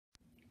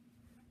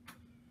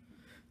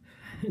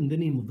In the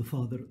name of the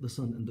Father, the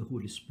Son, and the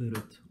Holy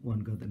Spirit, one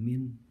God,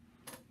 Amen.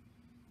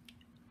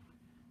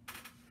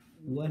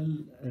 Well,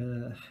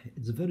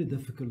 it's very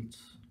difficult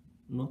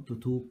not to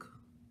talk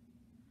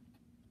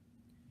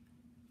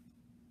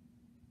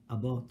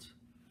about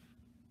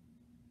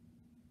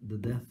the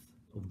death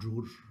of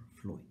George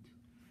Floyd.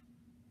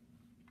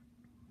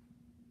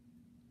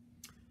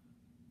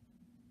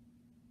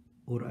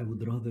 Or I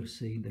would rather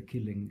say the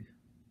killing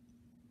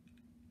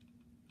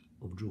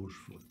of George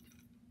Floyd.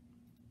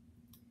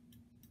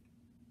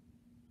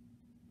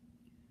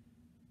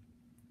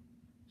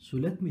 So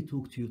let me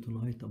talk to you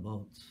tonight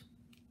about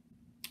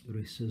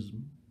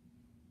racism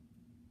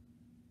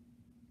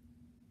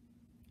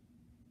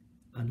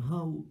and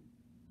how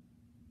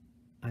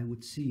I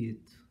would see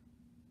it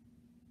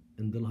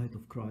in the light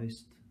of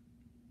Christ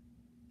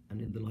and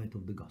in the light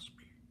of the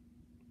gospel.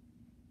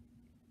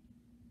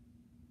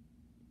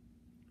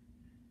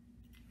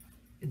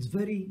 It's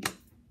very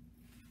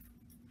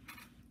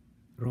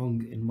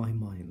wrong in my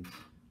mind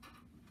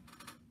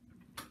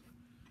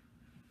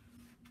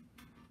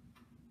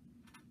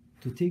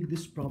to take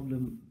this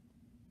problem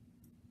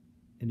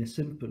in a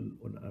simple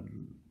or a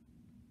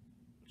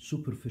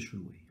superficial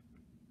way.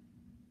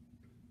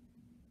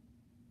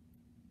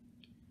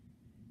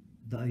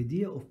 The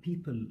idea of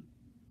people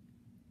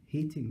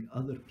hating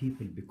other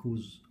people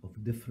because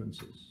of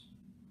differences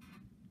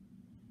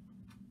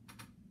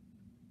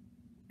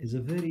is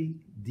a very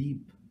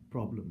deep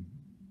problem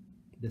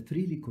that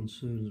really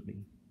concerns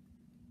me,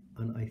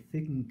 and I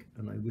think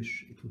and I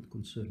wish it would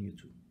concern you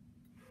too.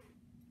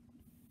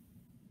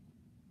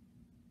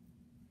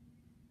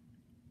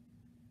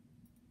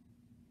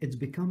 It's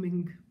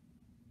becoming,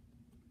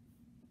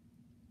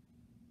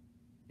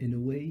 in a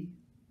way,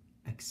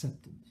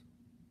 accepted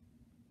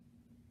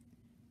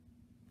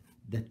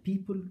that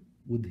people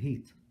would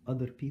hate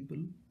other people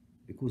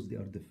because they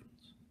are different.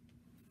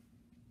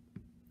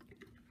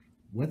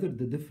 Whether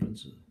the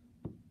difference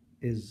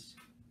is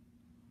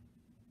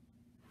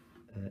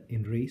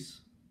in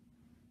race,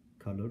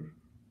 color,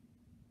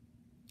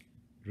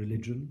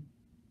 religion,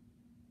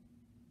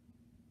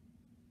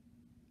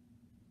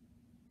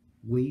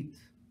 weight,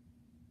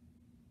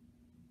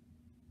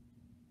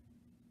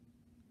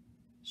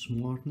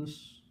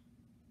 smartness,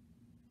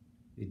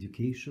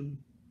 education,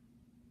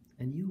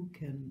 and you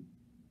can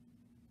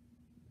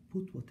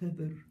put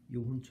whatever you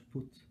want to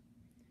put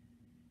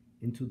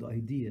into the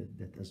idea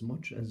that as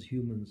much as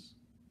humans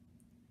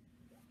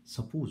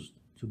supposed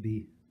to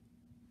be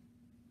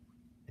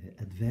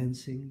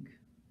advancing,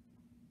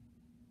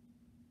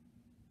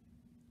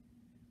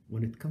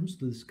 when it comes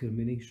to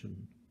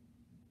discrimination,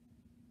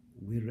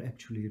 we're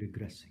actually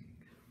regressing.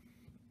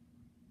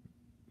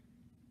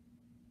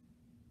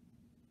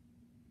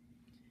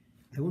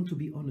 I want to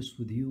be honest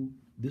with you,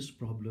 this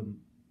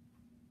problem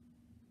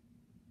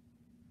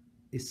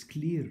is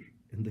clear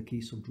in the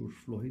case of George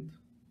Floyd,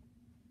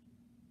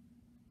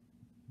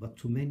 but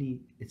to many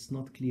it's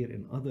not clear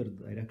in other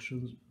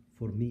directions.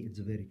 For me, it's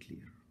very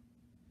clear.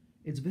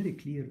 It's very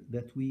clear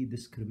that we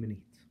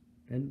discriminate.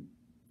 And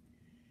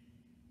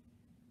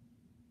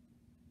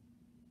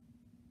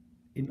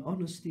in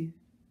honesty,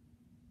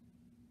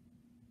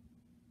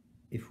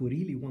 if we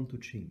really want to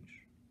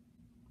change,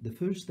 the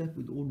first step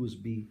would always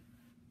be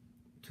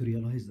to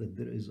realize that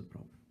there is a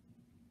problem.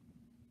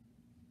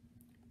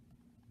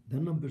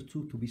 Then number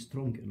two, to be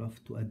strong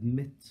enough to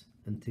admit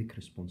and take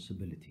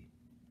responsibility.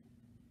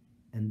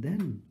 And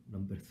then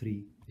number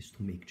three is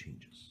to make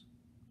changes.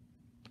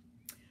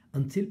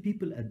 Until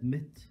people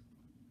admit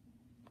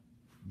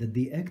that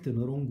they act in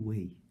the wrong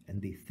way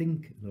and they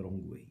think in the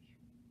wrong way,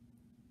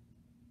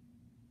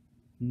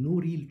 no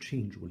real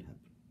change will happen.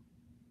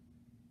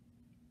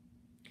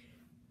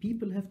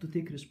 People have to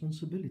take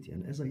responsibility,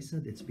 and as I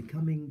said, it's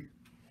becoming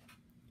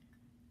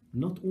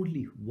not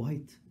only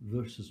white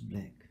versus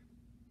black.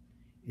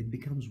 It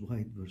becomes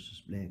white versus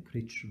black,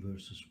 rich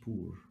versus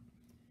poor.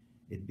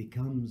 It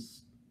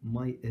becomes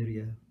my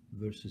area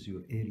versus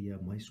your area,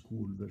 my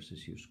school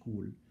versus your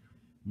school,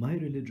 my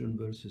religion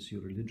versus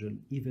your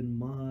religion, even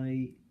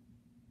my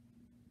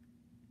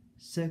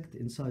sect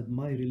inside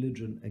my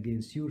religion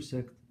against your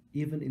sect,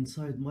 even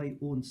inside my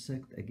own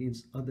sect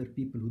against other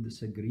people who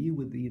disagree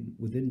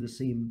within the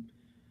same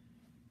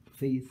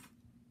faith.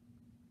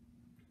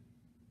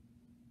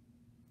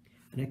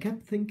 And I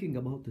kept thinking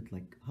about it,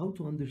 like how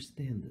to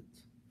understand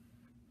it.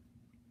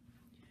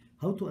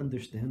 How to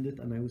understand it,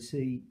 and I would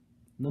say,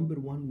 number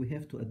one, we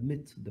have to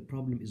admit the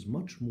problem is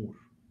much more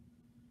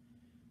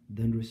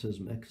than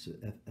racism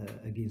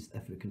against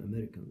African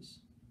Americans.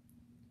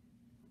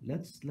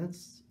 Let's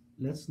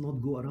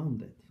not go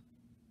around that.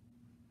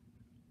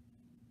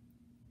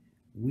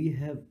 We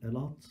have a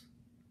lot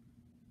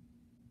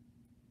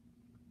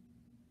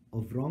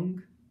of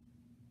wrong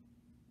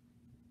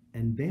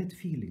and bad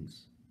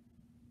feelings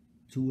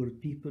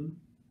toward people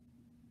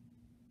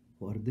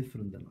who are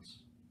different than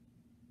us.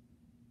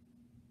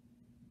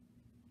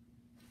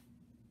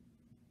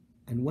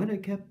 And when I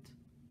kept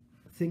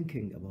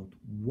thinking about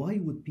why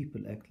would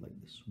people act like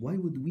this, why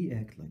would we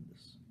act like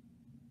this,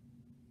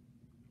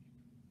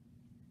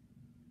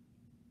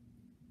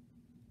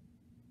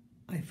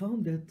 I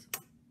found that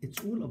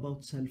it's all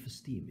about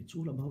self-esteem. It's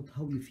all about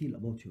how you feel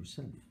about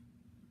yourself.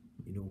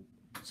 You know,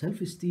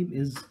 self-esteem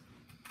is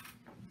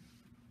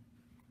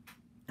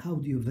how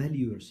do you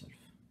value yourself?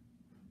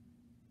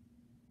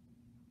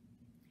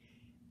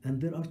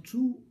 And there are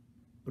two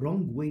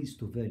wrong ways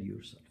to value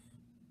yourself.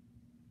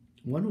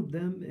 One of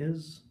them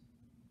is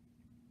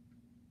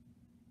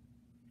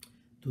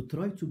to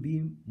try to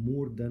be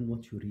more than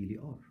what you really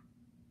are.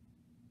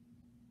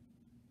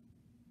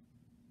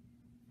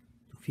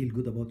 To feel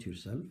good about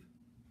yourself,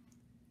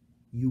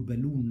 you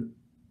balloon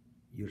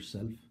your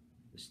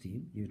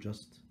self-esteem. You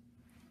just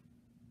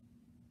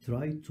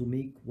try to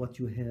make what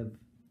you have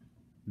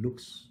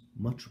looks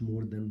much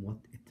more than what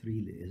it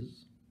really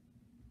is.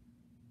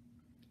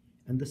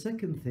 And the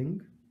second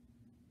thing,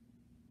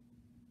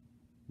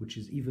 which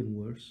is even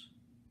worse,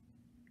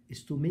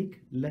 is to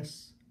make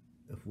less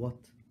of what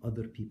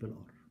other people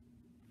are.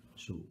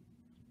 So,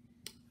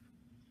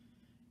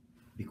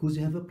 because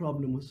you have a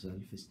problem with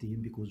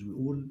self-esteem, because we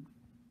all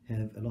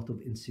have a lot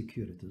of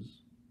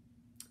insecurities,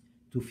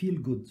 to feel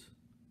good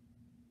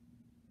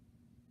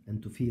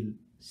and to feel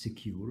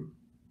secure,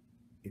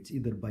 it's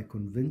either by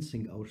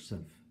convincing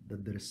ourselves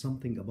that there is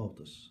something about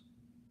us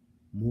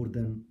more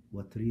than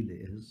what really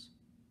is,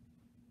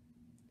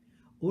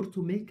 or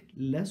to make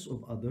less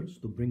of others,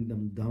 to bring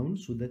them down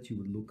so that you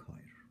would look higher.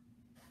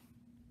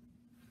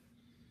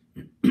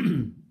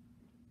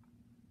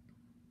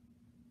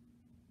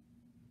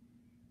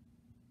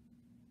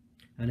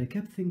 And I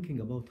kept thinking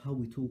about how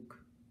we talk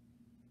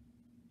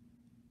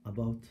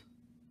about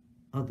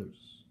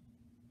others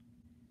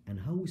and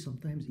how we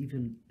sometimes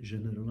even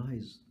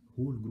generalize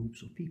whole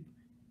groups of people.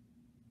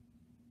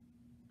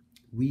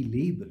 We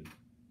label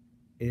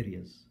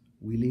areas,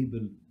 we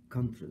label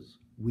countries,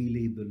 we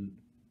label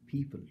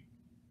people.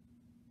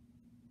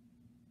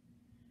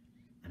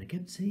 And I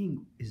kept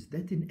saying, is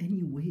that in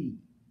any way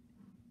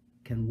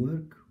can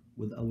work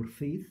with our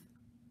faith?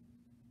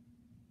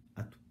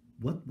 At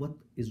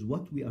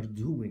what we are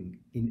doing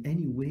in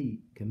any way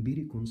can be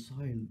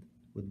reconciled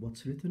with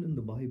what's written in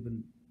the Bible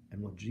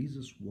and what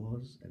Jesus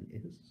was and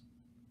is?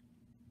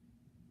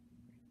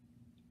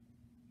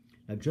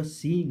 Like just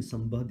seeing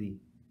somebody,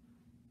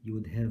 you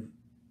would have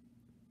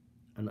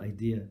an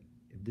idea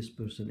if this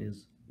person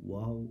is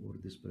wow or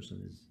this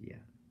person is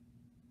yeah.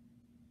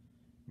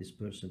 This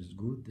person is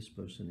good, this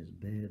person is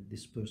bad,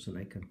 this person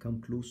I can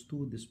come close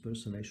to, this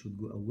person I should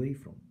go away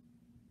from.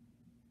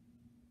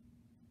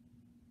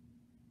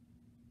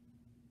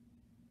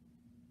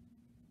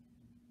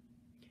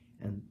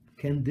 And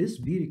can this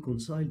be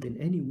reconciled in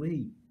any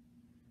way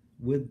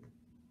with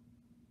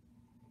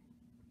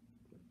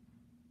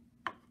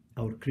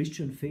our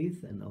Christian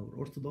faith and our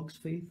Orthodox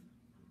faith?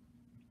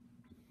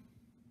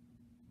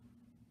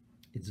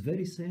 It's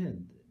very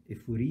sad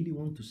if we really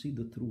want to see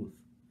the truth.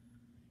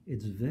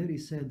 It's very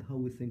sad how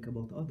we think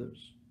about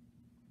others.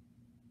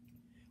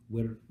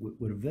 We're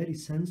very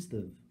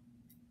sensitive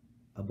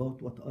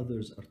about what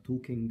others are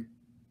talking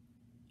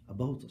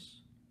about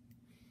us.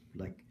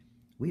 Like,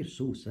 we're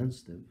so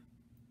sensitive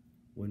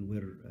when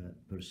we're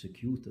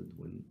persecuted,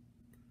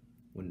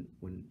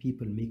 when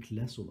people make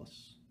less of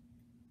us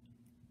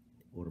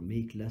or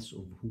make less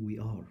of who we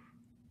are.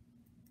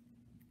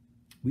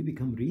 We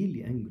become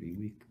really angry,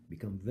 we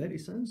become very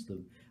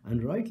sensitive,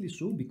 and rightly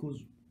so,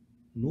 because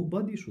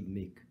nobody should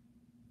make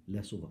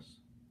less of us.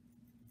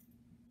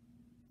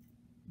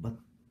 But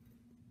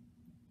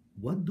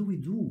what do we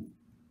do?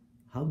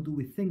 How do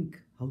we think?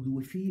 How do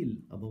we feel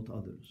about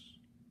others?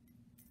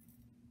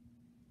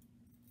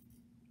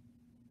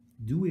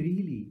 Do we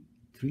really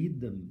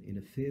treat them in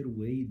a fair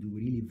way? Do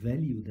we really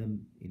value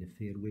them in a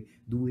fair way?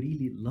 Do we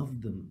really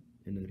love them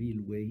in a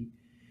real way?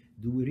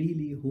 Do we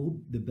really hope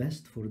the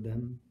best for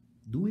them?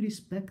 Do we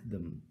respect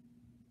them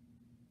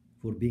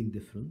for being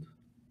different?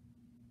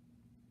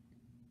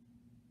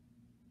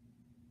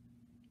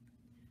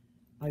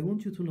 I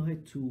want you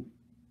tonight to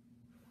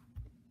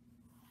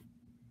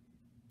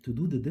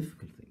do the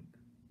difficult thing.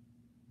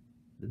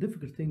 The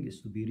difficult thing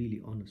is to be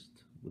really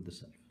honest with the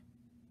self.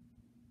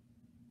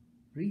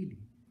 Really,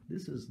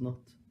 this is not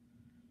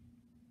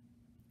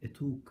a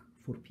talk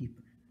for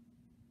people.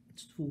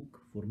 It's a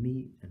talk for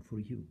me and for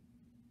you.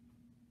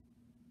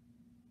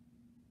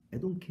 I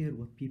don't care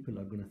what people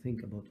are going to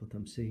think about what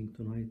I'm saying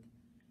tonight,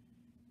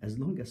 as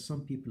long as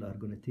some people are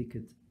going to take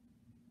it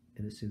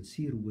in a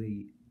sincere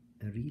way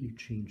and really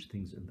change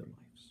things in their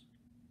lives.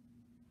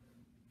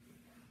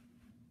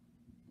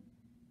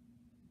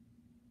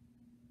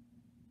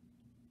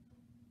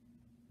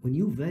 When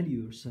you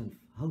value yourself,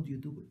 how do you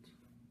do it?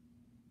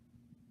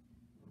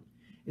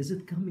 Is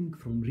it coming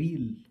from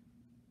real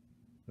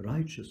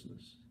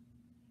righteousness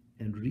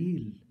and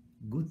real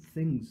good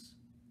things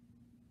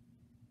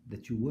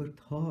that you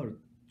worked hard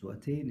to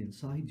attain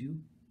inside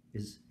you?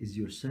 Is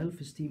your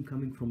self-esteem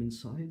coming from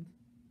inside,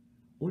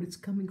 or it's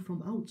coming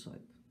from outside?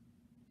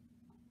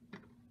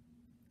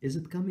 Is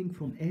it coming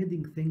from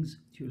adding things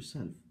to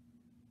yourself?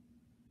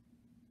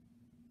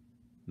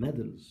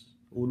 Medals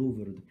all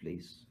over the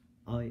place.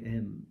 I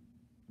am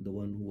the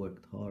one who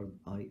worked hard.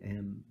 I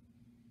am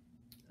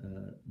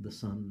the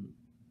son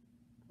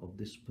of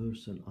this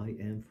person. I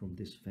am from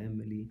this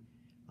family.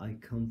 I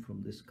come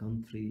from this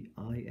country.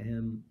 I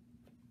am.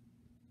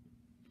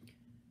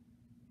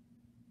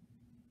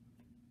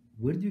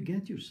 Where do you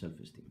get your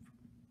self-esteem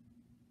from?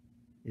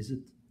 Is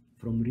it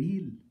from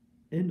real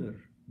inner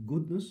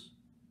goodness,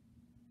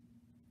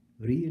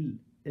 real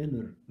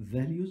inner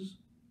values,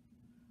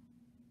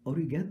 or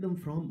you get them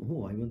from,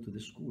 oh, I went to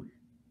this school?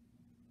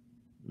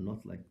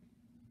 Not like,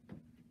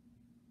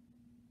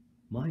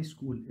 my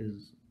school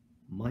is,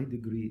 my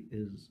degree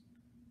is,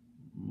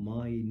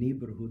 my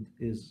neighborhood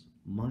is,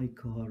 my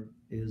car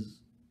is.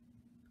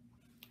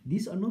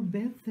 These are not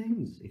bad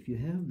things if you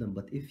have them,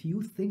 but if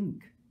you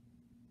think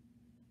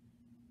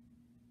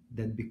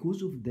that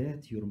because of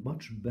that you're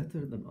much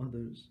better than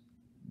others,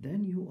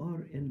 then you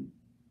are in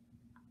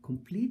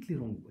completely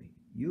wrong way.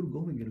 You're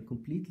going in a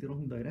completely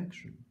wrong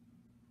direction.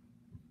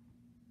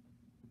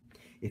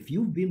 If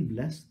you've been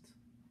blessed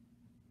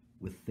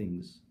with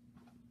things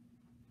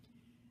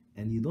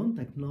and you don't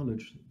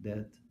acknowledge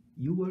that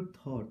you worked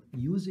hard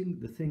using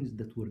the things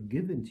that were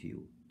given to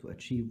you to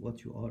achieve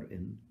what you are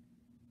in,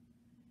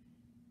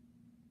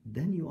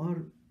 then you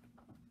are,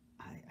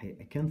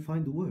 I can't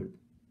find the word.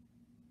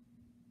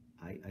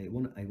 I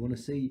want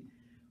to say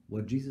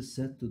what Jesus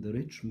said to the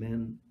rich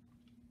man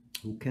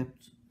who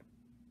kept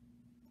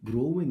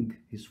growing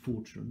his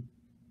fortune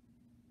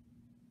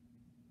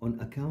on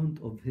account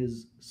of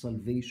his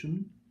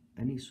salvation,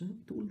 and he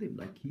told him,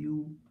 like,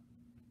 you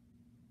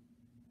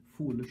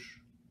foolish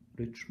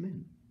rich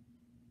man.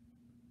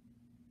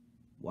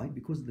 Why?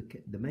 Because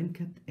the man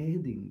kept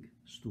adding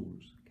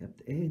stores,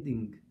 kept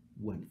adding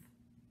wealth,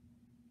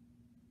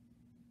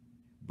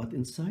 but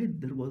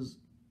inside there was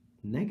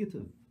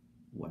negative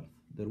wealth,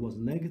 there was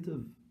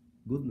negative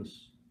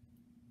goodness.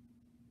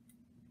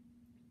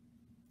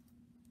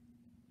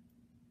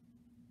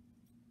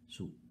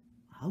 So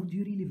how do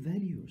you really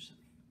value yourself?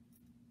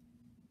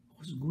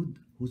 Who's good,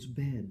 who's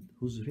bad,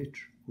 who's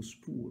rich, who's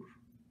poor?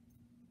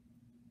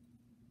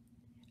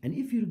 And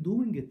if you're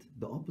doing it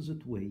the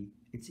opposite way,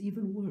 it's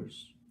even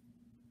worse.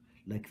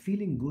 Like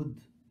feeling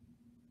good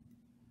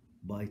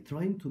by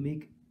trying to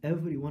make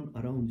everyone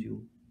around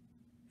you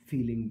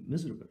feeling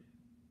miserable.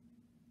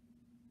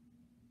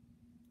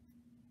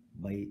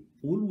 By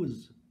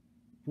always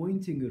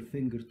pointing your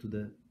finger to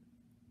the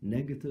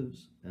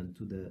negatives and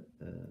to the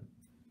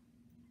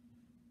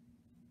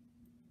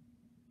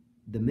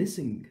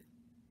missing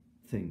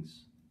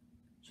things,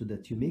 so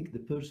that you make the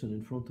person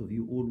in front of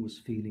you always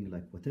feeling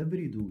like whatever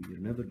you do, you're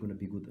never going to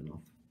be good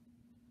enough.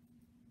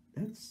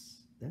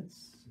 That's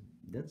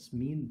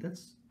mean.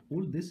 That's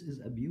all. This is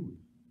abuse.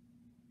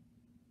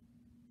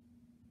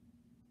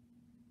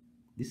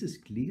 This is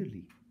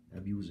clearly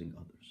abusing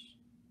others.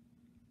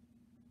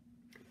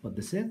 But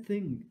the sad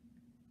thing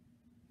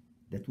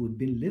that we've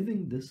been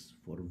living this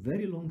for a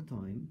very long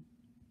time,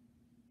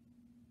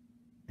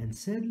 and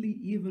sadly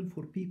even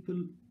for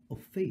people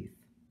of faith,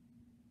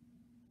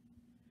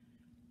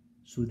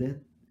 so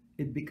that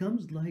it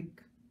becomes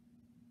like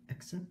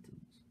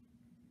acceptance.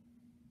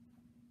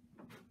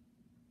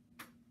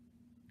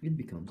 It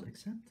becomes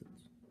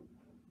acceptance.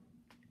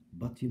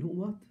 But you know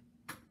what?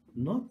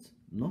 Not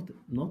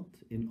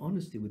in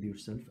honesty with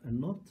yourself,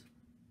 and not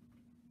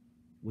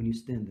when you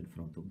stand in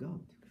front of God.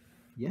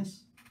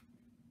 Yes,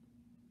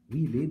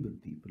 we label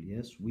people.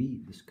 Yes,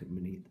 we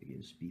discriminate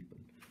against people.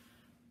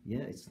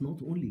 Yeah, it's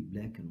not only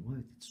black and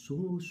white. It's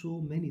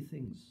so many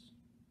things.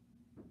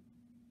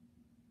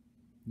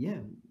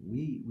 Yeah,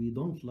 we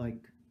don't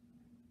like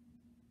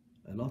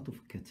a lot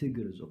of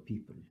categories of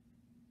people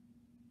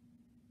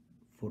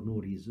for no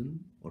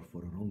reason or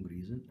for a wrong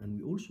reason, and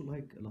we also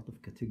like a lot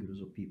of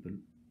categories of people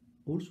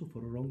also for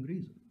a wrong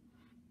reason,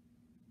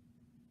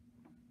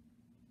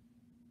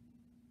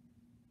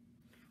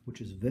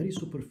 which is very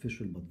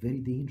superficial but very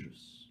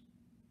dangerous.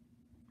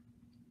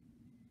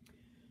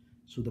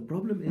 So the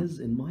problem is,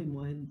 in my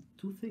mind,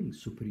 two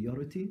things: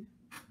 superiority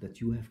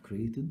that you have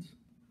created,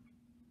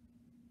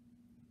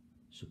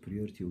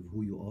 superiority of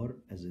who you are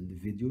as an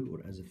individual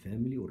or as a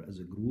family or as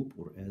a group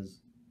or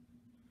as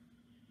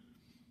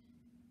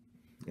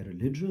a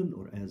religion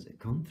or as a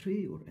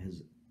country or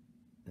as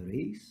a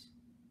race.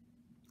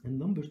 And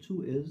number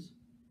two is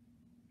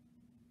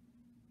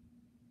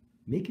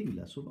making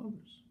less of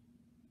others.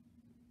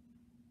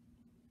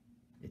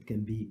 It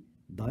can be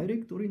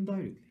direct or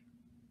indirectly,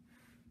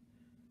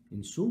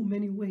 in so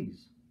many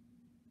ways.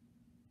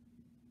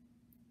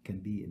 It can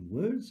be in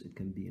words, it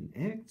can be in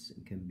acts,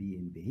 it can be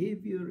in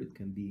behavior, it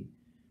can be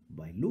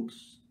by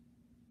looks.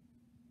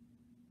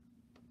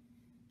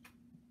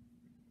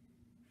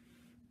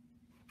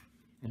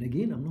 And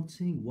again, I'm not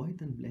saying white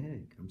and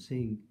black. I'm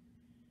saying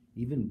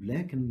even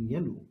black and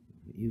yellow,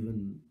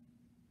 even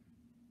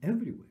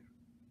everywhere.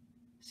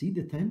 See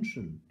the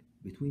tension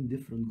between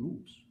different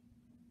groups.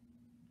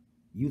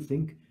 You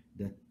think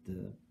that,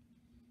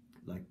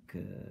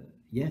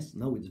 yes,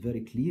 now it's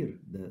very clear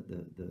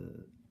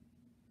the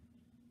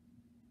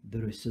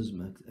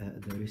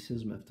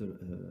racism after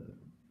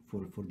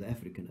for the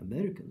African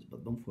Americans,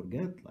 but don't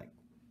forget, like,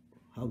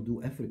 how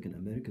do African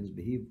Americans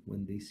behave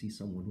when they see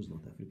someone who's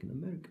not African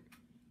American?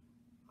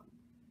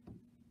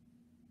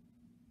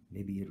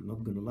 Maybe you're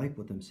not going to like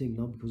what I'm saying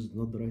now because it's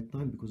not the right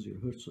time, because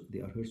you're hurt they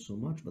are hurt so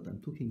much, but I'm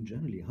talking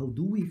generally. How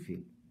do we feel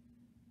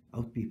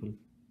out people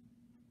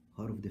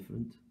are of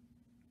different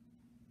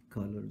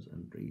colors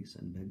and race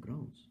and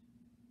backgrounds?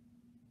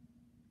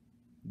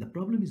 The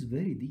problem is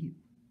very deep.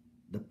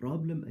 The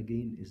problem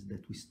again is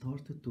that we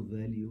started to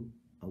value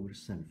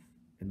ourselves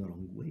in a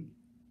wrong way.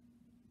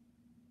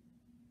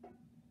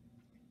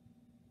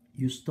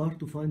 You start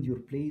to find your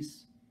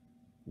place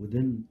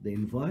within the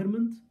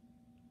environment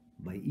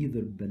by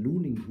either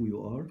ballooning who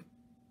you are,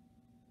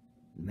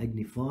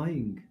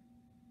 magnifying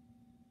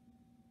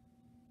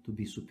to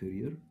be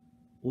superior,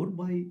 or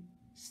by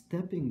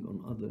stepping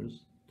on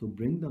others to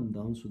bring them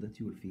down so that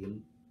you will feel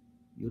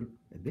you're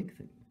a big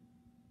thing.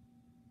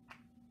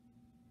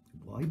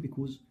 Why?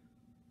 Because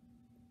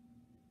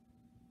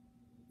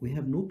we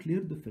have no clear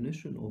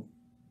definition of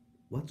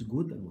what's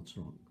good and what's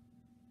wrong.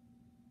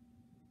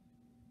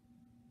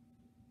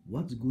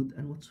 What's good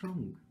and what's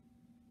wrong?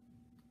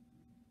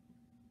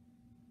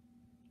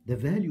 The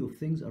value of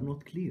things are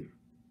not clear.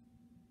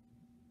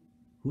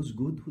 Who's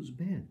good, who's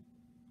bad?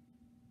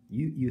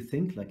 You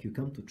think like you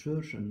come to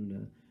church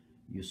and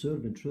you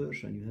serve in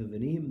church and you have a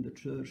name in the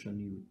church and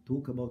you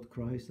talk about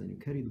Christ and you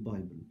carry the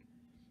Bible.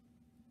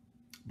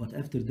 But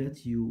after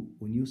that,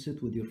 when you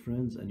sit with your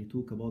friends and you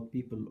talk about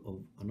people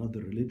of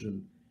another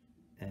religion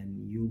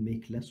and you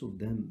make less of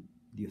them,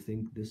 do you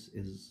think this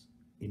is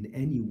in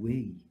any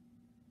way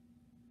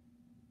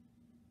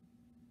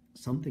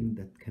something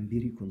that can be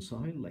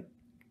reconciled? Like,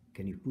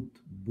 can you put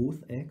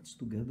both acts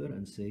together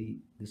and say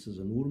this is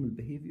a normal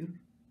behavior?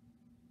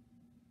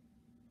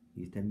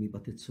 You tell me,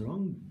 but it's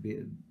wrong.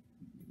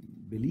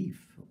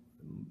 Belief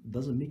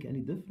doesn't make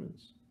any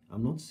difference.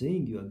 I'm not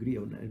saying you agree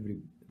on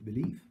every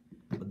belief,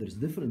 but there's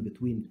difference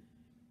between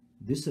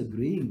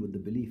disagreeing with the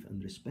belief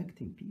and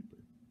respecting people.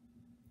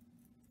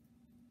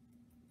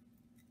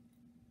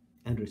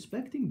 And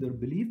respecting their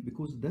belief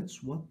because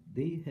that's what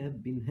they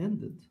have been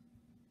handed.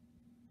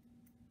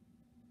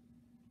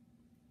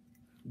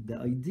 The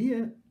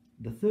idea,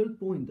 the third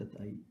point that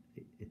I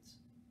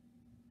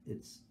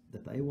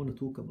want to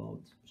talk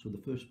about. So the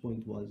first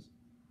point was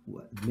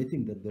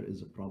admitting that there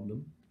is a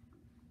problem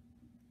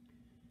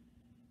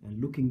and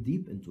looking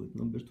deep into it.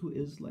 Number two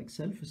is like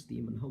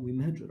self-esteem and how we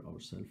measure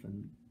ourselves.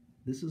 And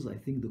this is, I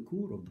think, the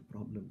core of the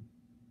problem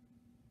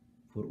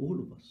for all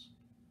of us.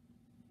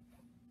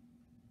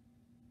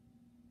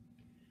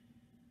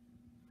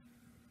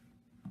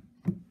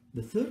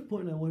 The third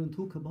point I want to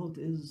talk about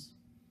is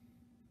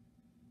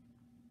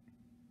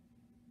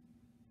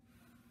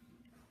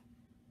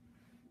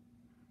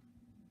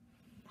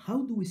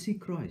how do we see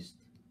Christ?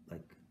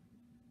 Like,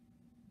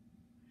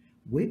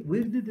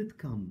 where did it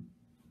come?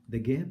 The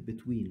gap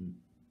between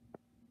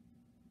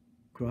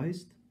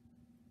Christ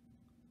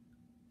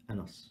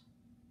and us.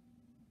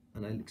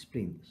 And I'll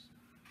explain this.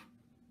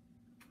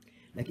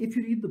 Like, if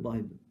you read the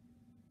Bible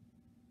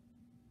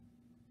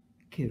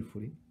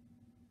carefully,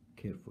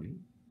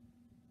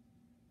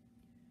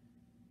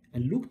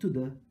 and look to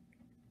the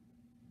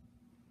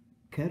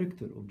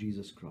character of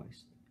Jesus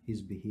Christ,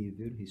 his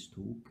behavior, his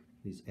talk,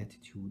 his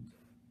attitude,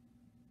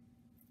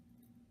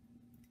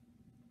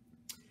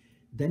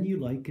 then you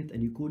like it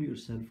and you call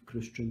yourself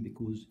Christian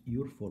because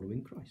you're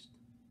following Christ.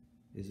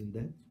 Isn't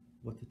that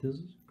what it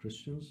is?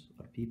 Christians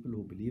are people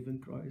who believe in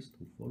Christ,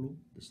 who follow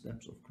the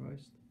steps of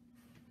Christ.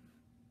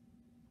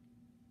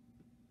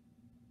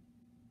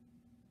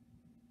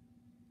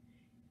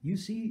 You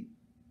see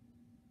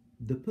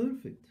the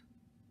perfect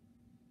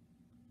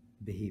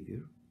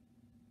behavior.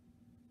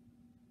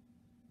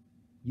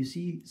 You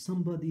see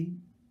somebody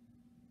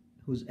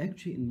who's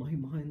actually, in my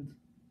mind,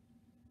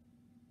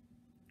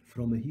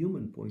 from a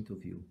human point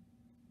of view,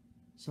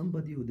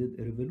 somebody who did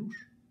a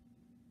revolution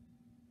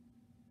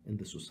in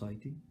the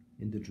society,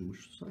 in the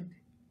Jewish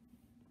society.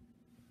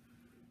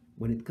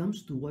 When it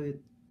comes to what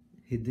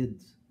he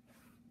did,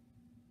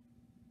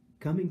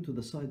 coming to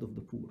the side of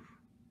the poor,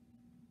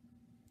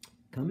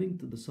 coming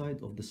to the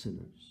side of the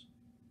sinners,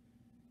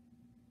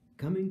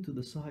 coming to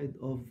the side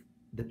of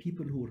the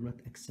people who were not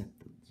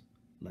accepted,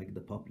 like the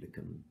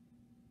publican,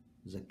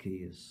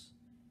 Zacchaeus,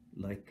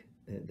 like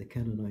the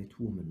Canaanite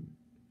woman,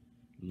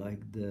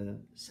 like the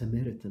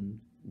Samaritan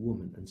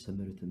woman and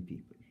Samaritan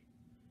people,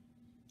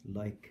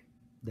 like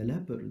the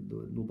leper,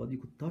 nobody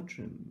could touch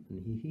him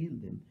and he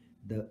healed him.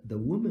 The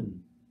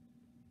woman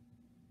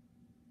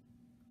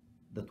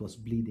that was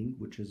bleeding,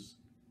 which is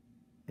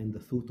in the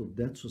thought of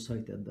that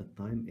society at that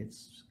time,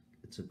 it's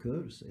a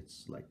curse.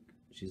 It's like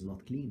she's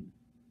not clean.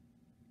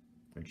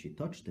 And she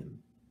touched him.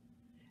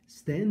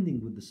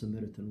 Standing with the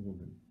Samaritan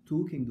woman,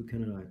 talking to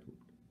Canaanite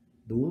woman,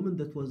 the woman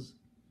that was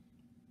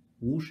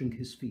washing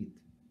his feet.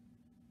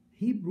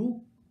 He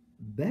broke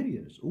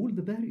barriers, all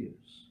the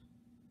barriers.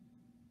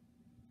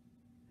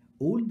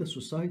 All the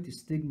society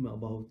stigma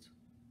about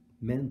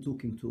man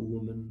talking to a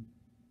woman,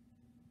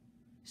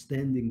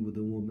 standing with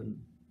a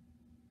woman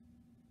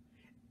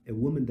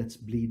that's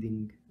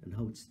bleeding and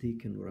how it's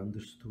taken or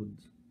understood.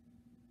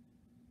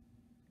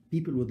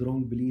 People with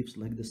wrong beliefs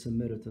like the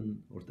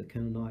Samaritan or the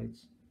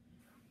Canaanites.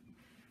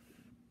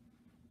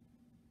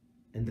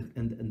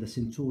 and the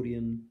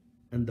centurion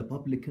and the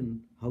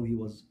publican, how he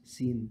was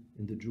seen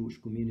in the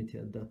Jewish community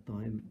at that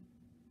time.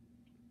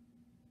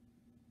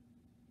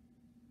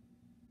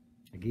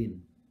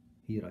 Again,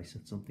 here I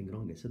said something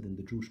wrong. I said in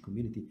the Jewish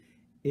community,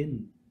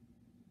 in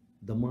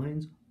the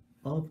minds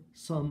of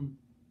some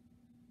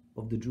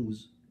of the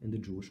Jews in the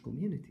Jewish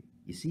community.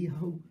 You see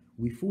how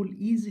we fall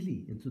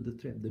easily into the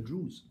trap, the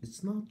Jews.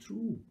 It's not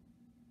true.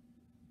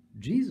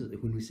 Jesus,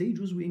 when we say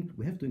Jews, we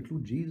have to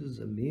include Jesus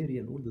and Mary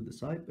and all the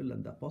disciples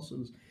and the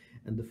apostles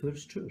and the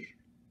first church.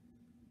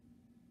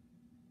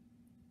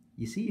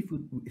 You see,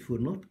 if we're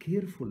not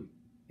careful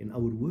in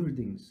our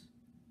wordings,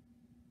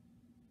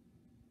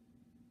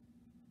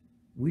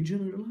 we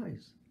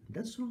generalize.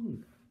 That's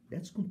wrong.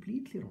 That's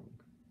completely wrong.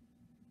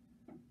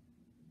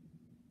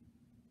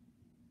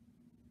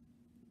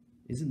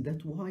 Isn't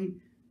that why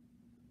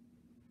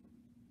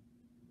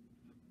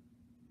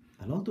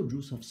a lot of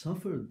Jews have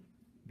suffered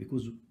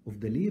because of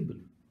the label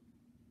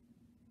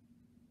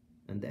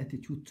and the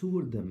attitude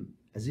toward them,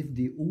 as if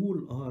they all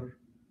are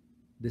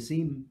the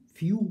same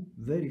few,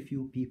 very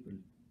few people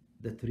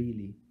that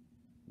really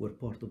were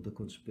part of the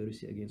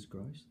conspiracy against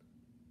Christ?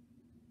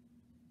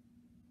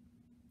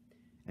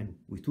 And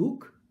we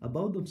talk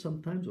about them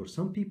sometimes, or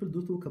some people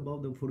do talk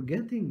about them,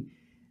 forgetting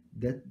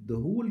that the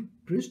whole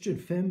Christian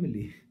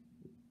family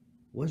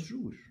was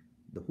Jewish.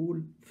 The whole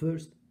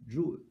first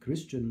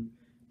Christian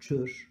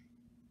church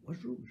was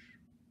Jewish.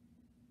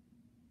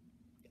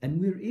 And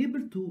we're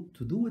able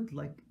to do it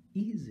like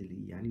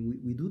easily.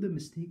 Yani we do the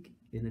mistake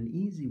in an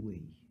easy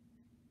way,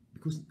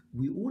 because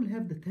we all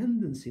have the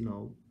tendency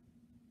now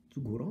to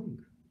go wrong.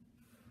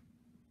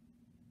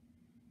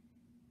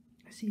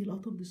 I see a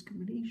lot of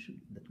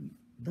discrimination that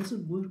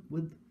doesn't work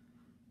with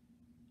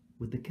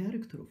the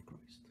character of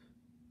Christ,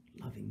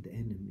 loving the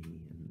enemy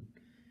and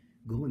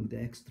going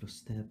the extra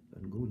step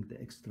and going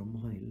the extra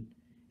mile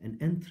and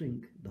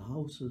entering the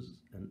houses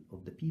and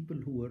of the people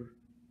who were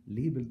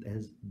labeled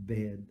as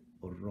bad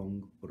or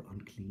wrong or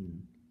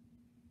unclean,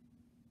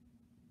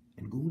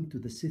 and going to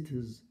the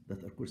cities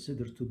that are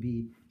considered to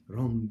be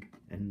wrong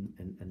and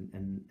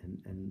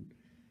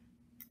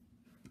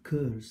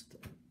cursed.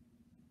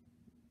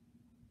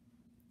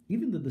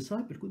 Even the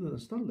disciple couldn't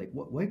understand like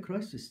why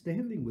Christ is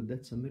standing with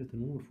that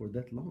Samaritan woman for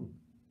that long.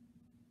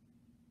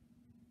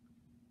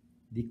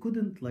 They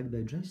couldn't like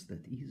digest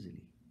that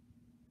easily.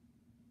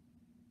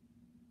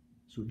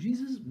 So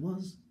Jesus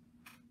was,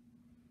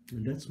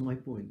 and that's my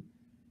point,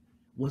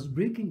 was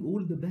breaking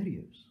all the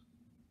barriers.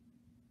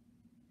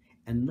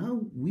 And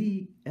now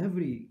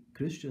every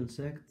Christian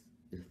sect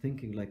is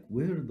thinking like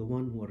we're the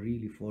one who are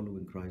really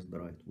following Christ the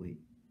right way.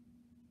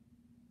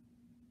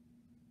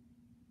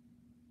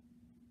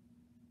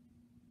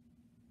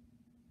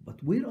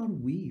 But where are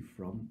we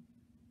from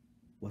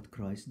what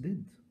Christ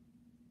did?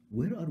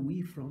 Where are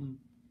we from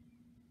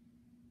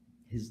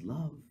His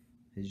love,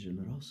 His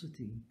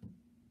generosity,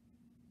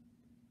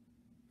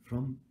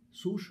 from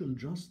social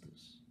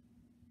justice,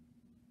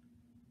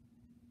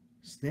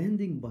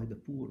 standing by the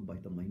poor, by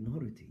the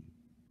minority?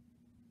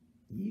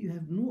 You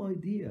have no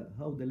idea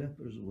how the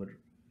lepers were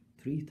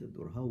treated,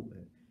 or how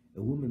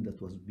a woman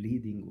that was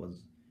bleeding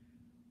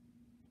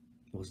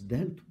was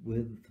dealt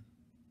with.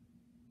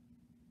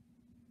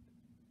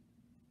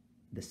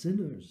 The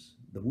sinners,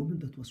 the woman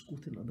that was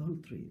caught in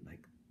adultery,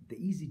 like the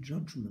easy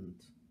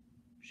judgment,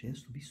 she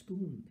has to be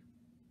stoned.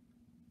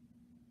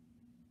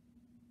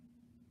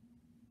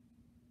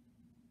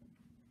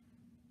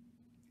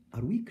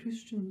 Are we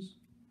Christians?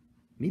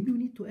 Maybe we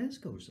need to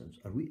ask ourselves,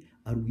 are we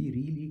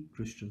really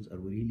Christians? Are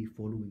we really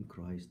following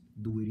Christ?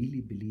 Do we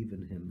really believe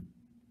in Him?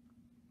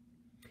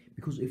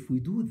 Because if we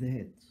do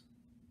that,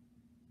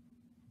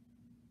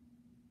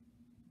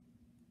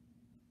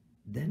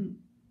 then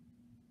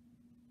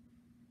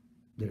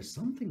there is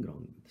something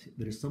wrong.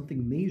 There is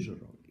something major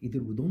wrong.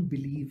 Either we don't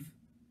believe,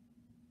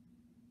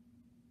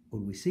 or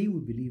we say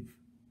we believe,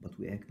 but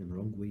we act in the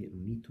wrong way, and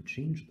we need to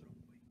change the wrong way.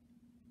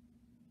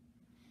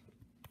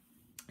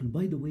 And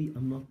by the way,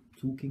 I'm not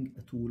talking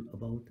at all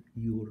about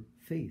your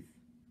faith.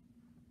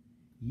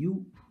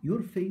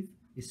 Your faith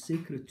is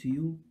sacred to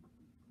you,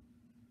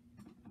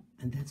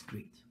 and that's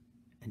great.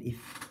 And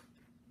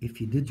if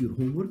you did your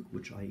homework,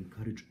 which I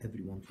encourage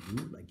everyone to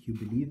do, like you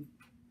believe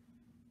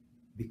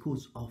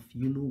because of,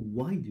 you know,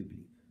 why do you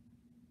believe?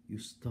 You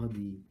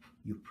study,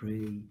 you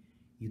pray,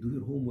 you do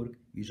your homework.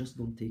 You just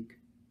don't take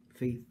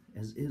faith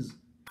as is.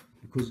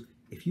 Because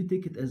if you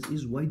take it as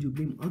is, why do you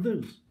blame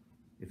others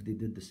if they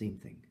did the same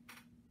thing?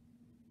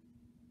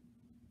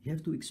 You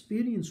have to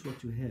experience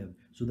what you have,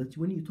 so that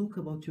when you talk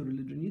about your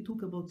religion, you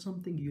talk about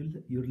something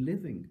you're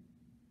living,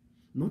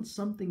 not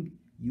something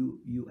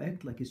you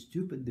act like a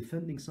stupid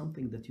defending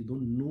something that you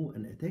don't know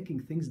and attacking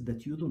things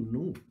that you don't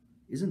know.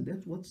 Isn't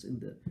that what's in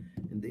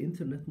the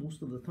internet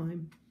most of the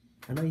time?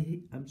 And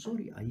I'm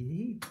sorry, I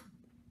hate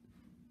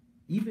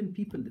even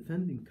people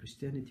defending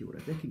Christianity or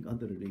attacking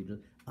other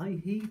religions.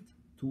 I hate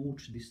to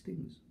watch these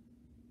things.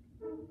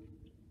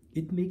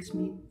 It makes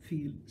me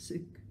feel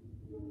sick.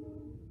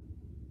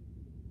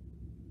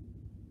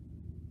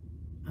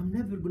 I'm I'm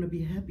never going to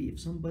be happy if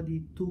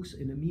somebody talks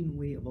in a mean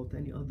way about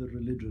any other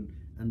religion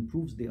and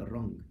proves they are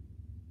wrong.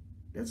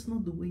 That's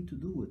not the way to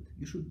do it.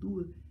 You should do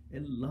it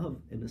in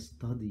love, in a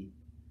study,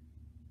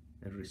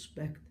 and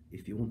respect.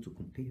 If you want to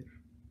compare,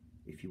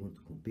 if you want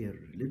to compare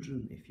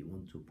religion, if you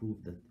want to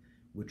prove that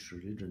which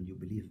religion you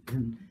believe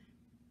in,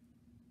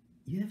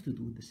 you have to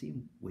do it the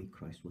same way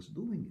Christ was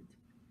doing it.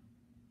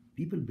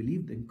 People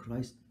believed in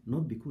Christ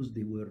not because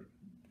they were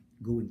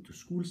going to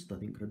school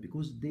studying Christ,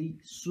 because they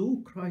saw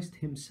Christ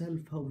himself,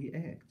 how he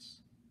acts.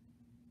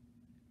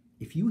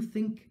 If you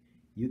think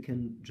you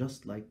can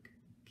just like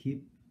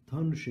keep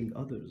tarnishing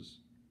others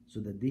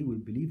so that they will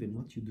believe in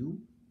what you do,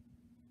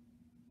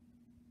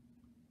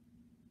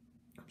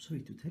 I'm sorry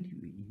to tell you,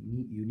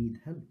 you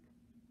need help.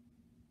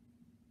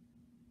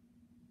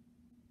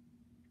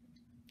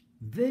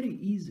 Very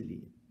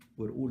easily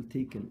we're all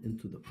taken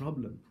into the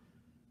problem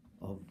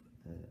of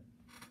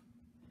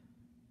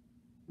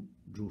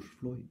George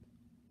Floyd.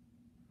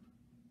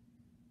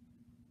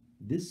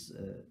 This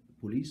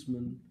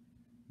policeman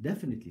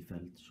definitely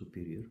felt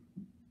superior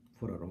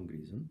for a wrong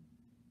reason,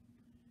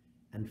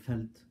 and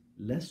felt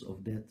less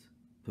of that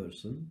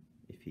person,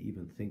 if he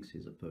even thinks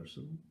he's a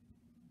person.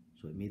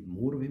 So he made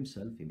more of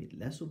himself, he made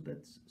less of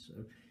that.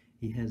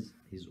 He has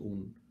his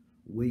own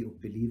way of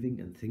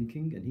believing and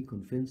thinking, and he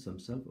convinced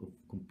himself of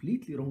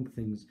completely wrong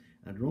things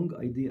and wrong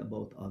idea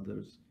about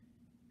others.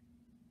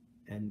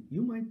 And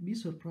you might be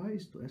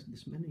surprised to ask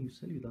this man, and you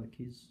tell you like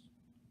he's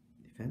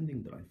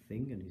defending the right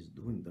thing and he's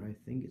doing the right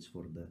thing. It's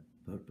for the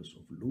purpose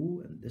of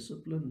law and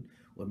discipline,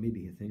 or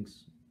maybe he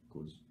thinks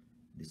because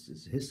this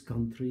is his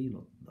country,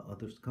 not the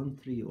other's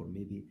country, or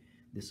maybe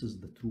this is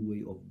the true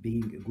way of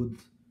being a good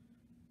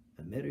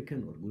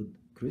American or good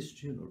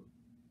Christian. Or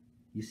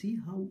you see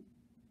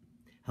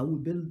how we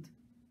build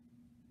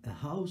a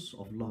house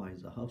of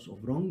lies, a house of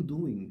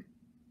wrongdoing,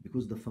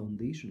 because the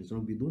foundation is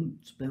wrong. We don't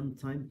spend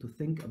time to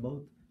think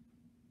about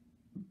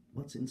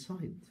what's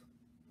inside,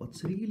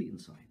 what's really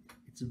inside.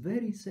 It's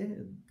very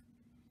sad.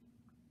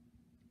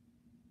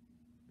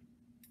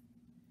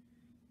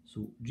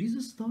 So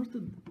Jesus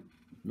started,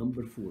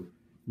 number 4,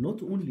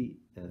 not only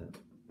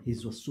he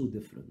was so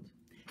different,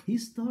 he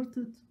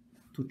started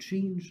to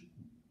change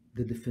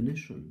the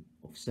definition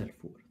of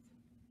self-worth.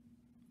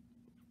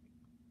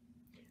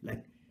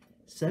 Like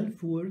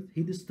self-worth,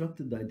 he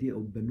destructed the idea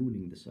of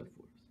ballooning the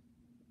self-worth.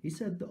 He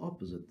said the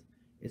opposite.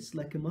 It's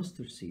like a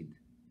mustard seed.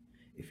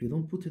 If you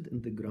don't put it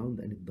in the ground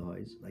and it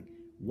dies, like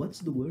what's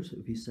the worth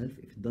of yourself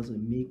if it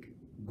doesn't make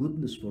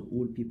goodness for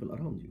all people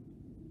around you?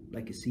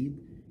 Like a seed,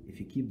 if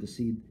you keep the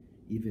seed,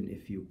 even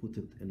if you put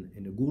it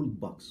in a gold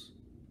box,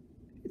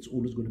 it's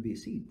always going to be a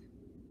seed.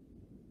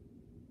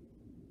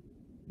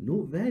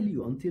 No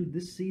value until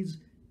this seed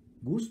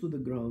goes to the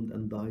ground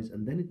and dies,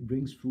 and then it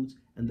brings fruits,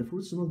 and the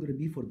fruits are not going to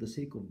be for the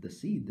sake of the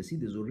seed. The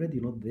seed is already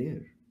not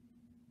there.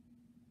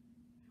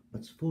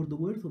 But for the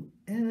worth of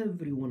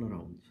everyone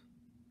around.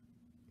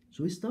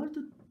 So we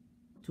started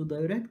to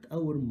direct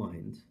our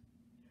mind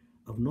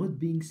of not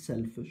being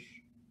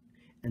selfish,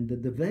 and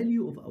that the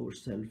value of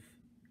ourself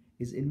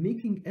is in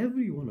making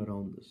everyone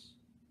around us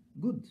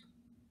good.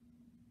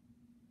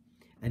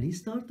 And he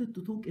started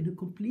to talk in a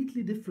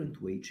completely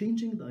different way,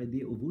 changing the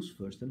idea of who's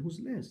first and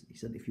who's last. He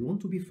said, if you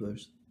want to be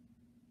first,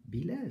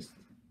 be last.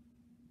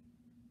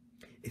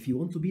 If you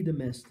want to be the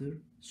master,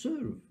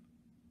 serve.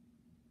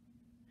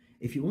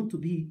 If you want to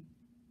be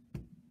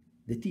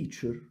the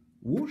teacher,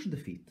 wash the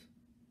feet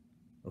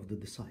of the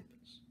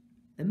disciples.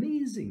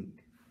 Amazing.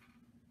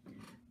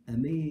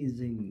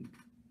 Amazing.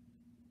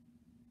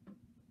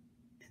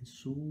 And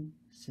so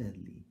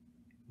sadly,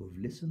 we've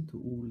listened to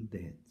all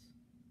that,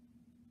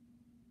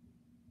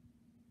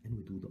 and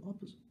we do the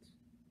opposite.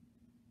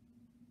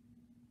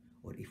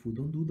 Or if we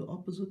don't do the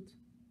opposite,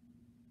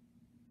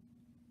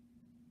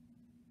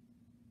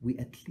 we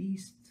at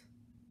least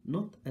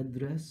not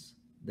address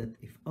that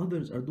if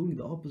others are doing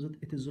the opposite,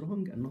 it is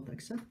wrong and not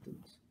accepted.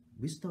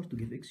 We start to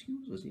give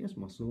excuses. Yes,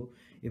 so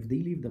if they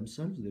leave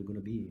themselves, they're going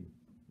to be,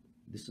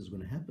 this is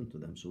going to happen to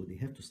them. So they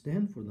have to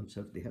stand for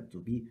themselves. They have to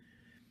be.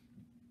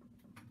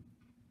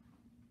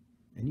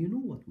 And you know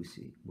what we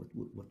say,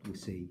 what we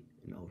say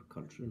in our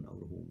culture, in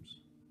our homes.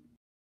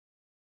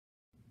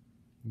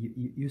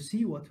 You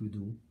see what we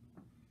do.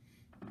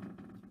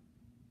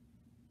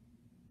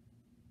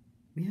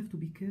 We have to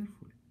be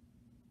careful.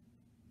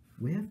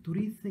 We have to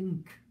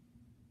rethink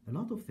a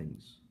lot of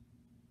things.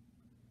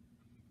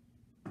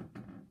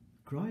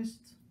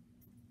 Christ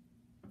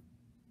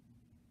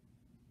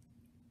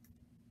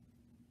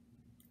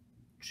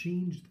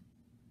changed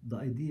the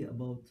idea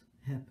about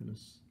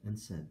happiness and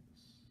sadness.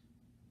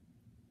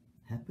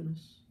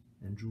 Happiness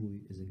and joy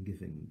is in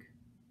giving,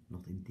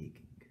 not in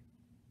taking.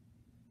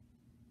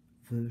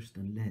 First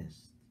and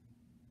last.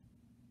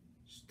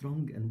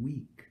 Strong and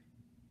weak.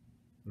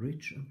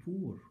 Rich and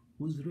poor.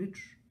 Who's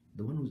rich?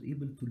 The one who's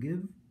able to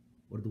give,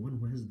 or the one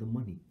who has the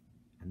money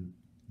and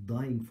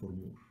dying for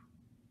more?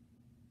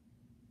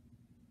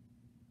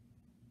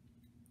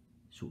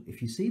 So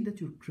if you say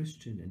that you're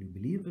Christian and you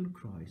believe in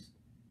Christ,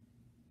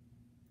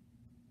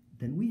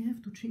 then we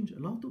have to change a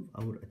lot of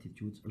our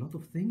attitudes, a lot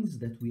of things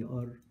that we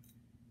are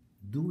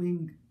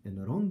doing in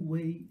a wrong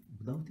way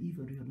without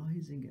even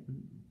realizing it,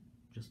 and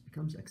just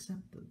becomes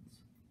accepted.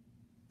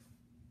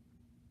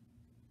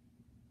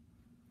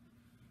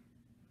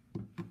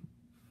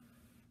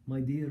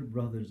 My dear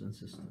brothers and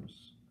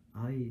sisters,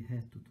 I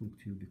had to talk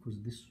to you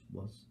because this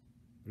was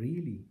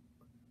really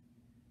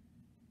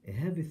a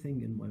heavy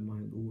thing in my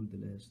mind all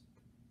the last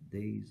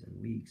days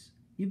and weeks,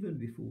 even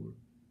before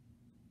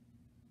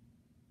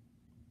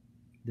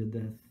the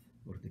death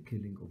or the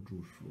killing of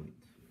George Floyd.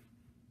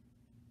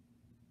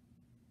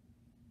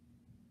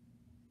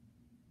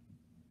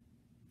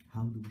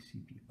 How do we see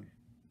people?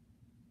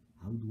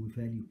 How do we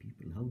value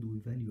people? How do we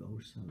value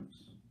ourselves?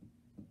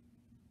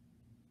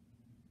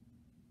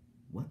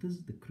 What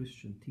is the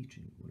Christian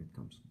teaching when it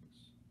comes to this?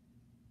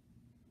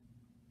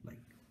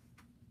 Like,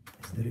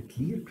 is there a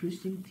clear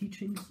Christian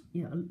teachings?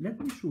 Yeah, let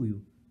me show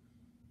you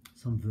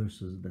some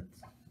verses that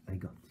I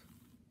got.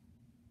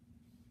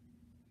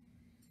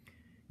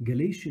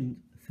 Galatians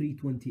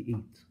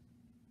 3:28.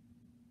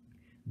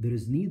 There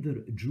is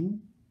neither Jew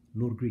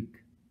nor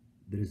Greek.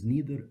 There is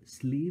neither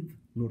slave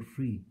nor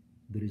free.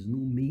 There is no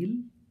male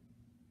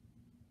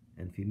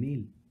and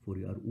female, for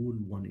you are all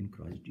one in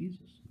Christ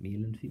Jesus.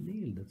 Male and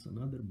female, that's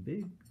another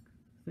big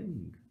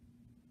thing.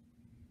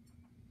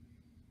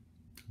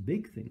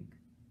 Big thing.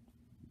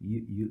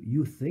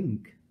 You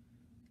think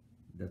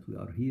that we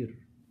are here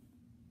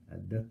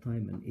at that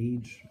time and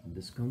age in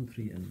this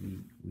country, and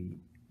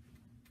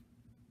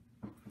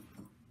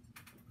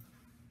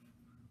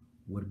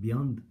we're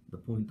beyond the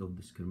point of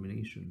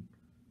discrimination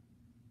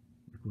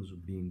because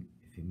of being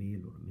a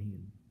female or a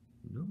male.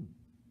 No,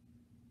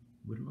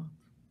 we're not.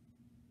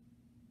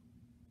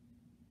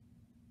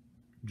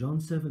 John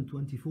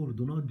 7:24,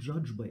 do not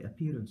judge by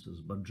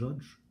appearances, but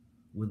judge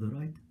with the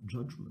right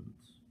judgment.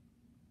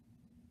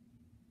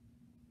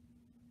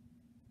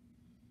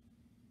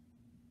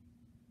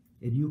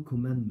 A new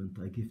commandment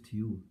I give to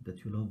you,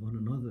 that you love one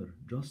another,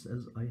 just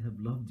as I have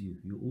loved you.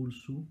 You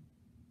also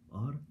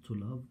are to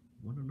love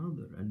one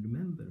another. And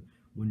remember,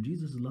 when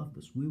Jesus loved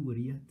us, we were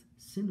yet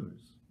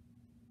sinners.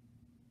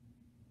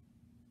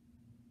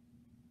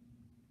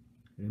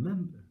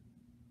 Remember,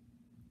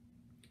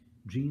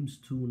 James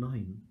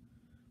 2:9,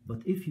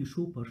 but if you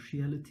show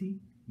partiality,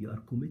 you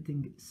are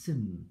committing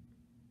sin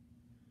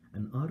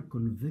and are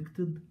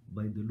convicted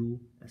by the law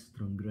as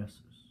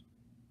transgressors.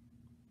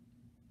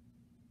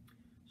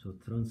 So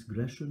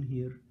transgression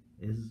here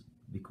is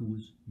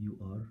because you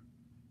are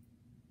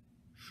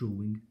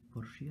showing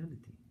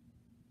partiality.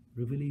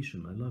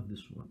 Revelation, I love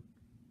this one,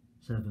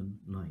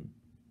 7:9.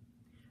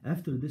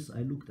 After this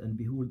I looked, and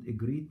behold, a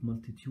great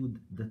multitude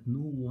that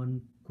no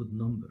one could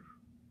number,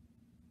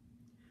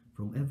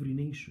 from every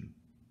nation.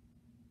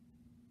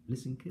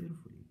 Listen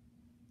carefully.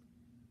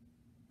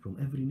 From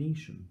every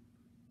nation.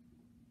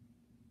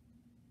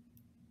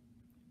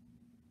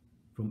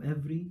 From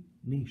every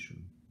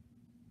nation.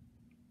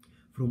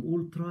 From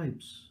all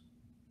tribes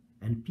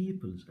and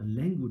peoples and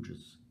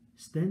languages,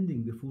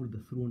 standing before the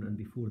throne and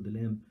before the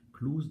Lamb,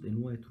 clothed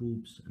in white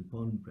robes and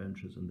palm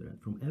branches in their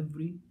hand. From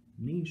every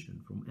nation,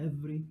 from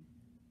every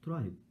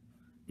tribe.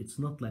 It's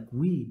not like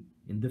we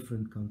in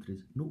different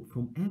countries. No,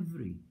 from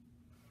every.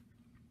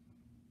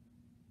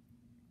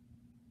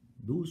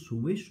 Those who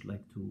wish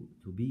like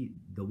to be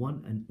the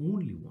one and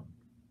only one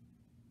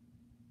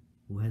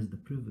who has the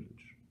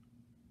privilege.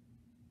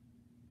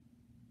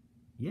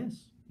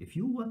 Yes, if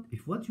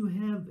what you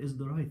have is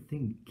the right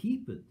thing,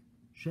 keep it,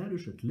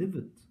 cherish it, live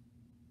it.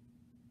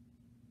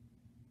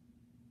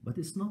 But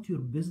it's not your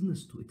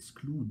business to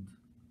exclude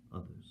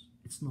others.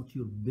 It's not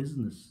your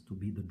business to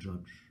be the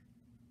judge.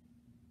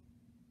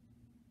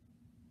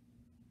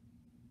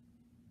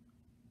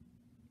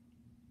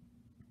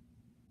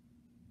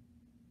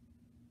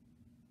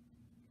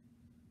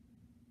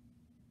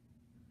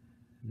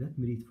 Let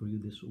me read for you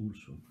this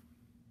also.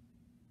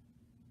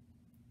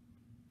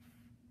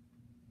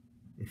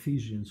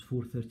 Ephesians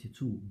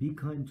 4:32, be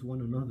kind to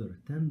one another,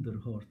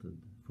 tender-hearted,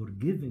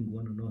 forgiving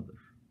one another,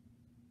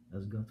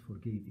 as God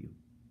forgave you.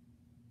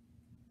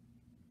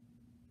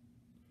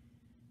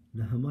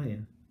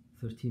 Nehemiah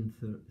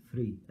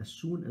 13:3, as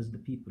soon as the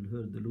people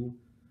heard the law,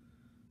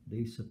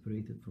 they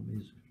separated from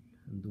Israel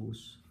and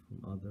those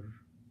from other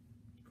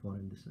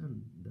foreign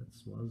descent. That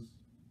was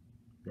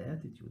the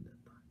attitude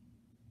that time.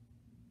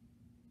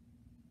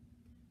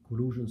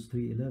 Colossians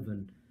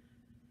 3:11,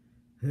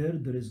 here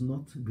there is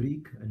not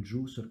Greek and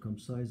Jew,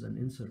 circumcised and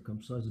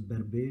uncircumcised,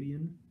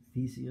 barbarian,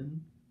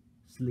 Scythian,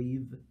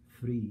 slave,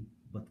 free,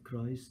 but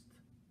Christ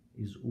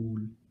is all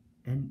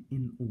and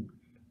in all.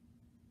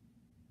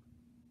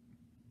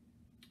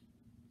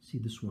 See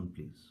this one,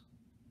 please.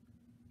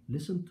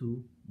 Listen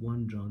to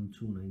 1 John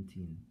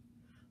 2:19.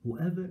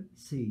 Whoever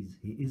says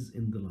he is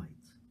in the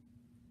light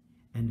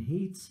and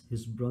hates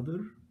his brother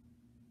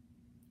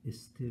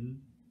is still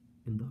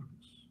in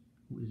darkness.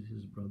 Who is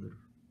his brother?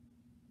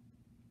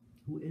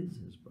 Who is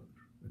his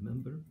brother?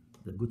 Remember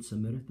the Good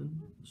Samaritan,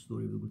 the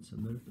story of the Good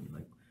Samaritan?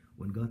 Like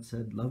when God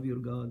said, love your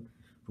God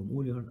from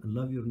all your heart, and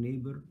love your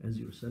neighbor as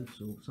yourself.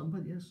 So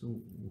somebody asked,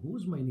 so who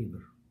is my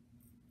neighbor?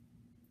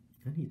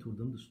 And he told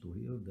them the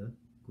story of the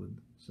Good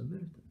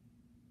Samaritan.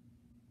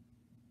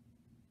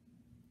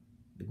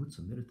 The Good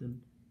Samaritan,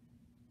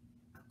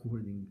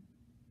 according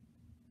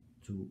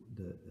to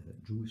the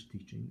Jewish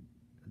teaching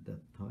at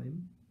that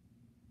time,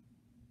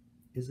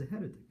 is a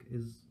heretic,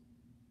 is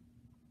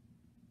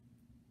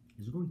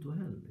going to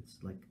hell. It's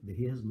like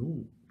he has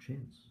no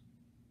chance.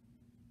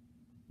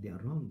 They are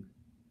wrong.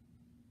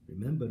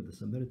 Remember the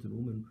Samaritan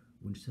woman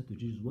when she said to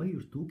Jesus, why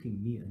you're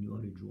talking me and you are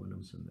a Jew and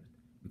I'm Samaritan?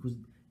 Because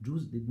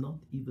Jews did not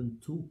even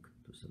talk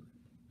to Samaritan.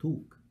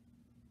 Talk.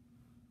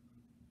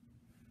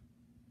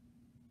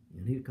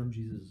 And here comes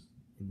Jesus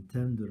in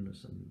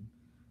tenderness and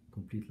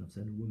complete love,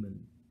 said, woman,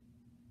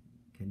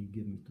 can you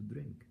give me to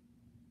drink?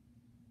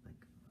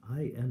 Like,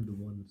 I am the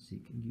one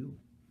seeking you.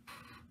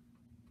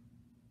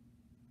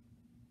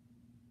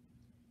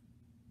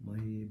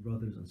 My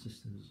brothers and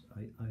sisters,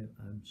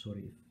 I'm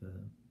sorry if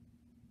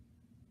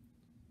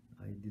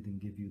I didn't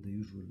give you the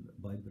usual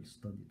Bible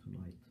study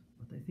tonight,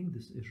 but I think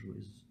this issue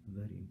is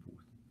very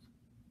important.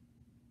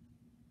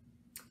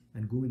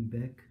 And going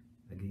back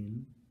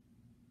again,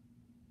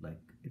 like,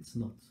 it's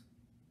not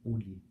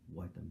only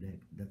white and black.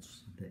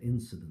 That's the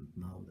incident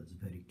now that's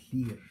very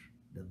clear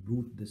that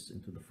brought this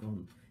into the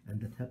front,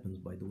 and that happens,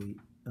 by the way,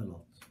 a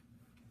lot.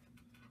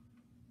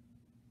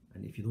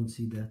 And if you don't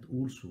see that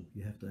also,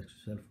 you have to ask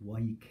yourself,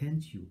 why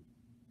can't you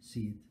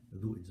see it,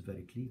 though it's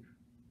very clear?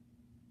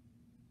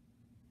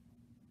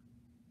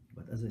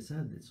 But as I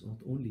said, it's not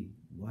only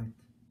white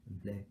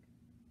and black.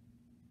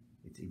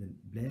 It's even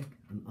black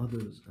and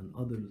others and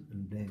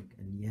black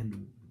and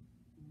yellow,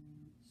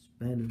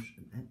 Spanish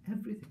and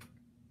everything.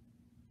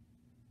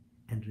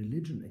 And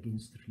religion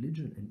against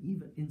religion, and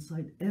even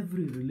inside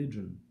every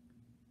religion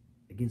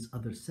against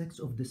other sects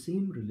of the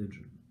same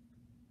religion.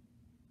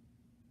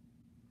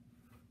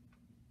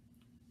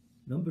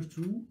 Number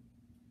two,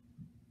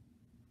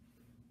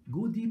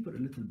 go deeper a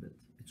little bit.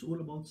 It's all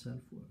about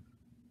self-worth.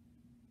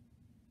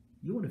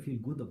 You want to feel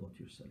good about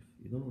yourself.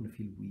 You don't want to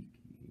feel weak.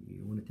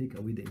 You want to take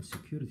away the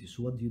insecurity.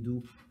 So what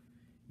do?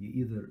 You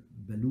either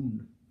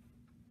balloon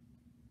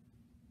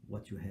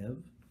what you have,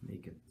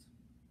 make it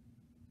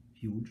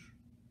huge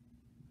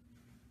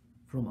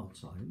from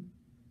outside,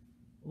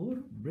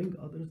 or bring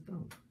others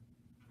down.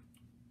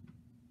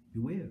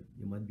 Beware,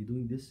 you might be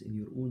doing this in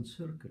your own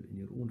circle, in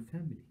your own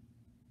family.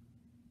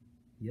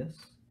 Yes,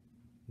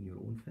 in your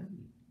own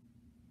family,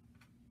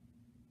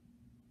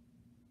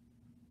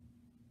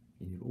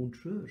 in your own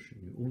church,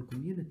 in your own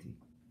community.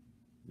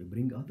 You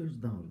bring others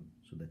down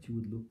so that you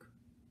would look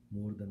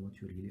more than what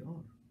you really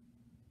are.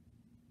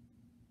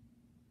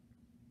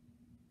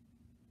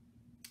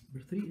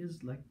 Number three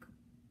is like,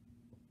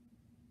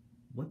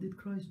 what did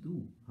Christ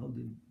do? How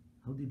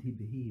did he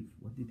behave?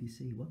 What did he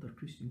say? What are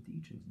Christian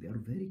teachings? They are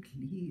very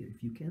clear.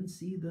 If you can't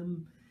see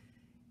them,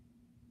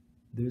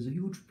 there is a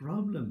huge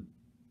problem.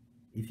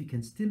 If you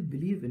can still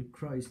believe in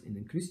Christ and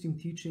in Christian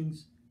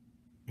teachings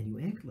and you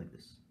act like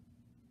this.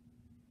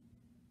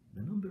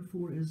 The number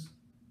four is,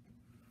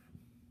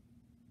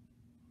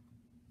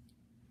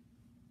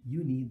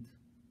 you need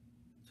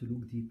to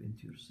look deep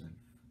into yourself.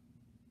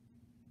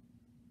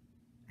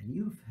 And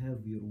you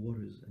have your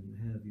worries and you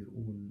have your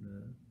own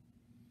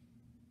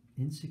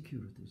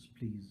insecurities.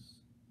 Please,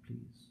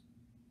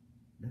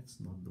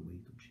 that's not the way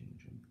to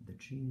change them. The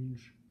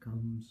change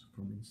comes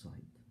from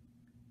inside.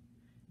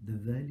 The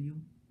value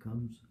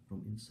comes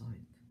from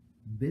inside.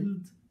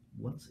 Build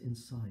what's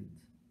inside.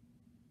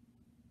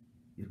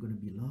 You're going to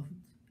be loved,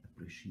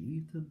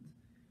 appreciated,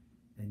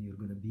 and you're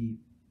going to be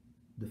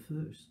the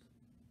first.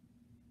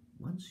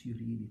 Once you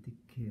really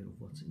take care of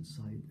what's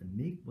inside and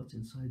make what's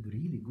inside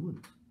really good,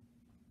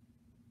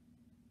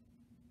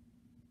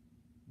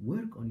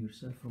 work on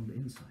yourself from the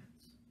insides.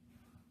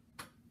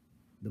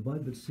 The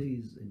Bible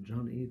says in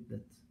John 8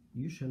 that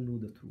you shall know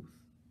the truth,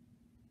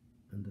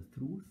 and the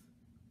truth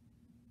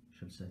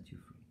shall set you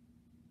free.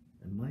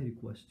 And my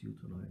request to you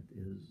tonight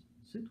is,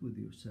 sit with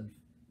yourself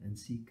and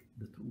seek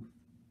the truth.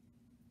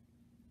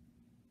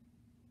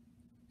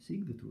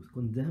 Seek the truth.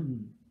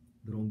 Condemn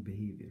the wrong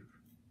behavior.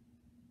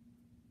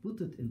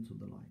 Put it into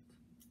the light.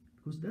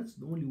 Because that's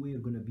the only way you're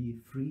going to be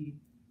free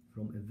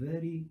from a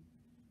very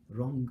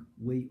wrong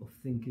way of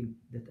thinking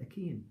that,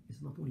 again,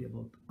 is not only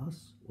about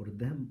us or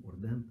them,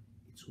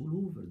 it's all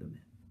over the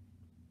map.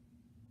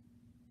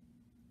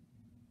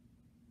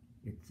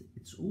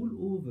 It's all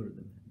over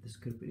the map.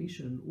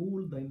 Discrimination in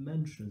all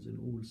dimensions, in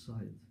all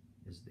sides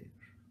is there.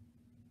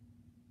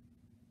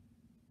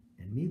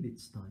 And maybe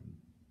it's time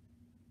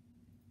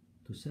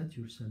to set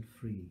yourself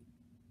free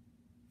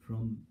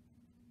from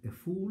a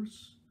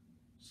false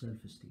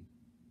self-esteem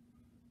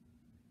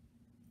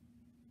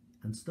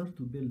and start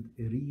to build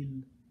a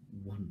real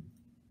one.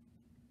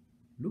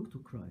 Look to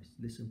Christ,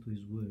 listen to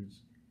his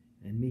words,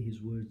 and may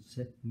his words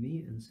set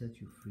me and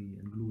set you free,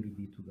 and glory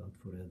be to God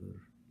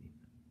forever.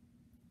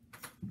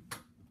 Amen.